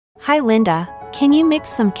Hi Linda, can you mix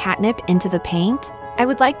some catnip into the paint? I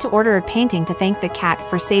would like to order a painting to thank the cat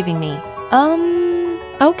for saving me.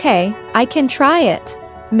 Okay, I can try it.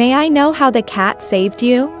 May I know how the cat saved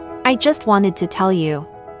you? I just wanted to tell you.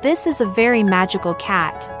 This is a very magical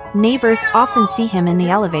cat. Neighbors often see him in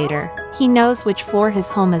the elevator. He knows which floor his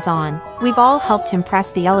home is on. We've all helped him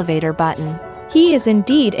press the elevator button. He is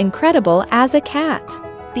indeed incredible as a cat.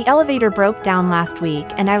 The elevator broke down last week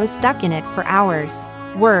and I was stuck in it for hours.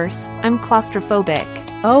 Worse, I'm claustrophobic.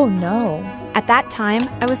 Oh no. At that time,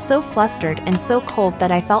 I was so flustered and so cold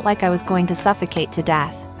that I felt like I was going to suffocate to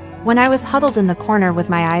death. When I was huddled in the corner with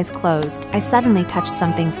my eyes closed, I suddenly touched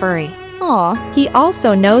something furry. Aw, he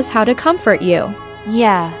also knows how to comfort you.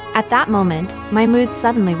 Yeah, at that moment, my mood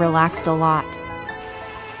suddenly relaxed a lot.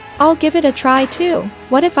 I'll give it a try too.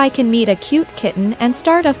 What if I can meet a cute kitten and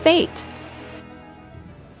start a fate?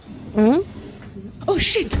 Oh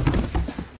shit!